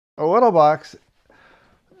a little box.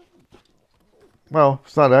 Well,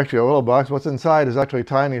 it's not actually a little box. What's inside is actually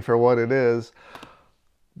tiny for what it is.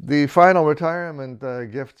 The final retirement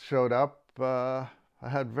gift showed up. I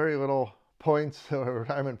had very little points,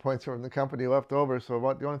 retirement points from the company left over, so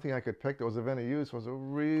about the only thing I could pick that was of any use was a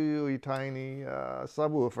really tiny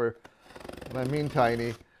subwoofer. And I mean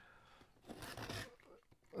tiny.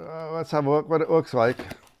 Let's have a look what it looks like.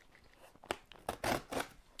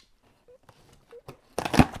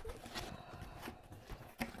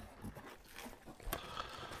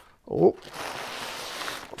 Oh,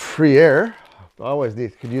 free air. Always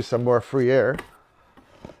could use some more free air.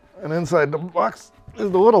 And inside the box is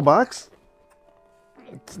the little box.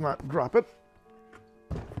 Let's not drop it.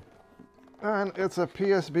 And it's a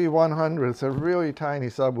PSB 100. It's a really tiny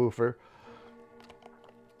subwoofer.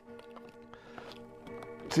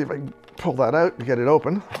 Let's see if I can pull that out and get it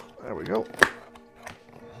open. There we go.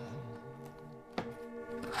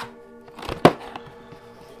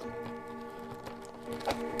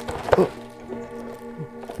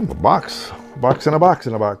 A box in a box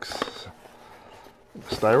in a box.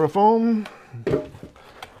 Styrofoam.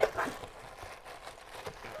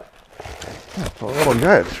 The little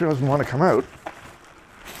guy, it sure doesn't want to come out.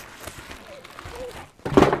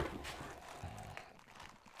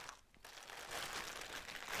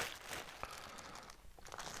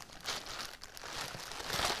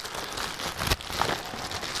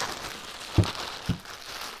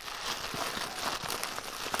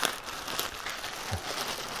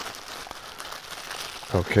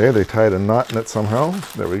 Okay, they tied a knot in it somehow.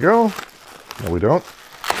 There we go. No, we don't.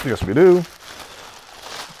 Yes, we do.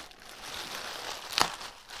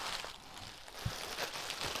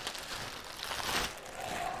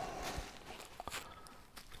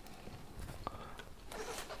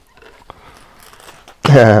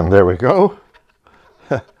 And there we go.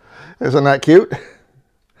 Isn't that cute?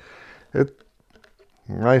 It's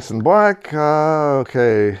nice and black.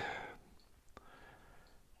 Okay.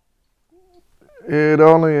 It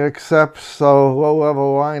only accepts a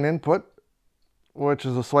low-level line input, which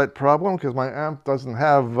is a slight problem because my amp doesn't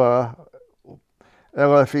have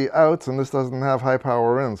LFE outs and this doesn't have high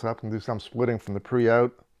power in, so I have to do some splitting from the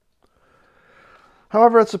pre-out.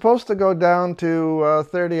 However, it's supposed to go down to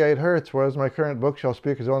 38 hertz, whereas my current bookshelf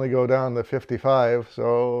speakers only go down to 55,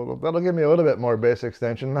 so that'll give me a little bit more bass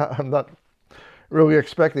extension. I'm not really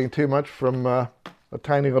expecting too much from a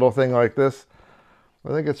tiny little thing like this. I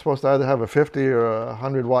think it's supposed to either have a 50 or a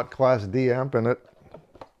 100 watt Class D amp in it.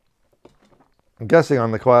 I'm guessing on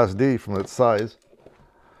the Class D from its size.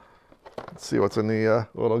 Let's see what's in the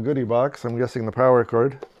little goodie box. I'm guessing the power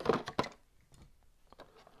cord.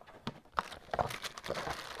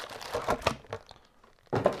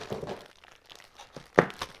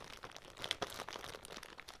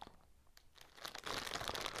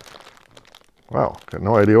 Wow, got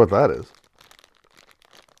no idea what that is.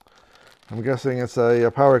 I'm guessing it's a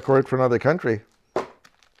power cord for another country.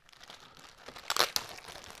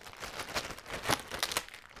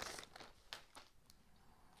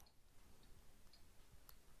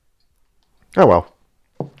 Oh well.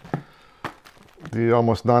 The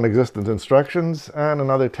almost non-existent instructions and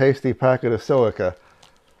another tasty packet of silica.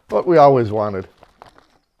 What we always wanted.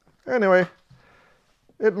 Anyway,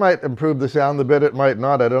 it might improve the sound a bit, it might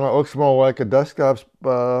not. I don't know. It looks more like a desktop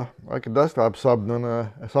sub than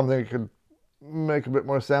something that could make a bit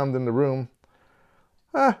more sound in the room.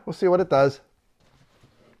 We'll see what it does.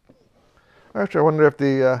 Actually, I wonder if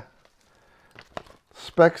the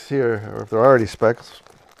specs here, or if there are already specs,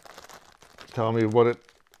 tell me what it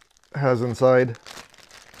has inside.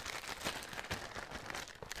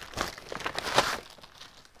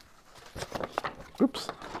 Oops.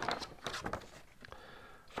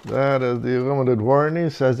 That is the limited warranty.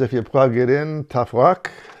 It says if you plug it in, tough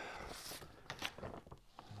luck.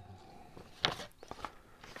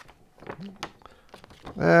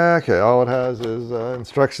 Okay, all it has is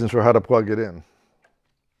instructions for how to plug it in.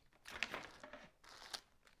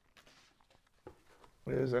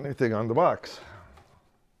 Is anything on the box?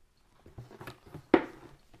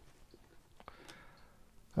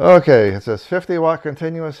 Okay, it says 50 watt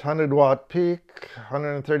continuous, 100 watt peak,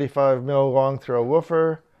 135 mil long throw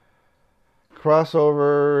woofer,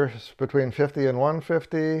 crossover between 50 and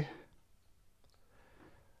 150,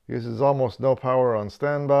 uses almost no power on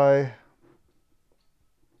standby.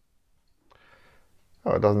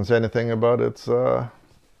 Oh, it doesn't say anything about its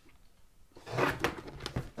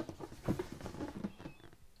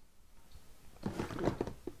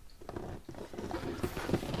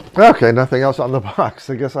okay, nothing else on the box.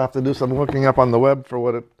 I guess I'll have to do some looking up on the web for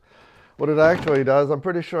what it actually does. I'm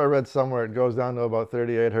pretty sure I read somewhere it goes down to about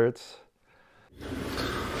 38 hertz.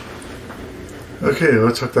 Okay,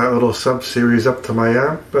 let's hook that little sub-series up to my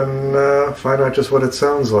amp and find out just what it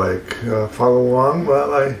sounds like. Follow along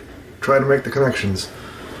while I try to make the connections.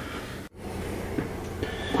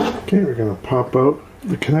 Okay, we're going to pop out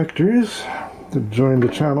the connectors to join the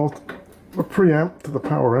channel, the preamp to the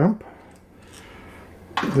power amp.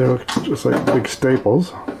 They look just like big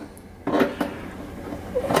staples.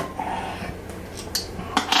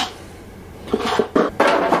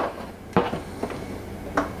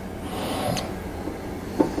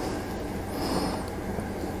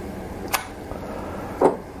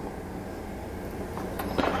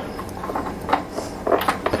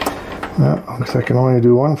 Looks like I can only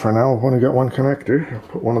do one for now. I've only got one connector. I'll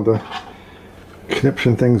put one of the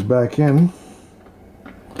conniption things back in.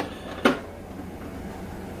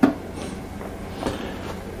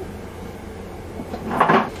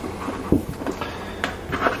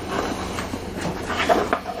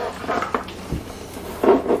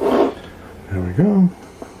 There we go.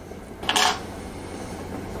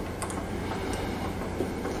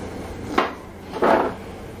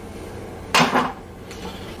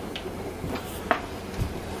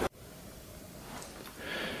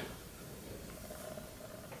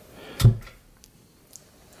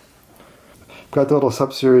 Got the little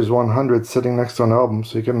subseries 100 sitting next to an album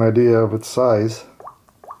so you get an idea of its size.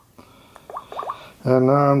 And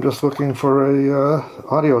now I'm just looking for a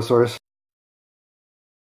audio source.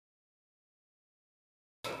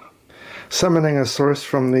 Summoning a source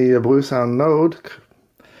from the Blue Sound node.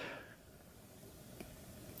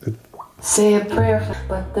 Say a prayer,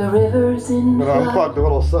 but the river's in flood, unplug the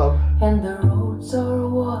little sub. and the roads are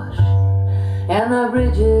awash, and the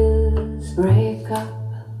bridges break up.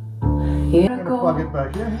 Here Plug it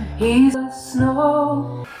back in. He's a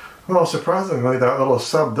snow. Well, surprisingly, that little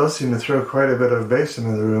sub does seem to throw quite a bit of bass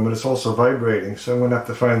into the room, but it's also vibrating, so I'm going to have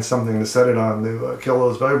to find something to set it on to kill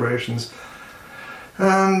those vibrations.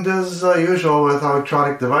 And as usual with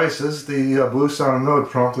electronic devices, the Blue Sound node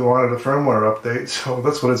promptly wanted a firmware update, so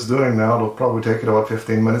that's what it's doing now. It'll probably take it about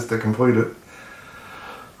 15 minutes to complete it.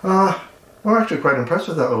 I'm actually quite impressed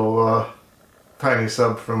with that little tiny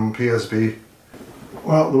sub from PSB.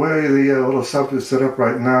 Well, the way the little sub is set up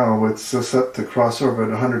right now, it's set to crossover at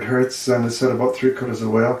 100 Hertz and it's set about 3/4 of the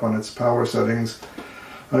way up on its power settings.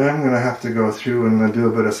 I am going to have to go through and do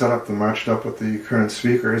a bit of setup to match it up with the current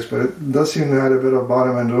speakers, but it does seem to add a bit of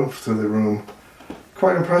bottom end oomph to the room.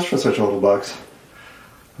 Quite impressed for such a little box.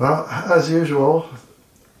 Well, as usual,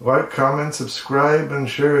 like, comment, subscribe, and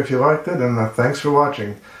share if you liked it, and thanks for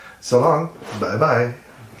watching. So long, bye bye.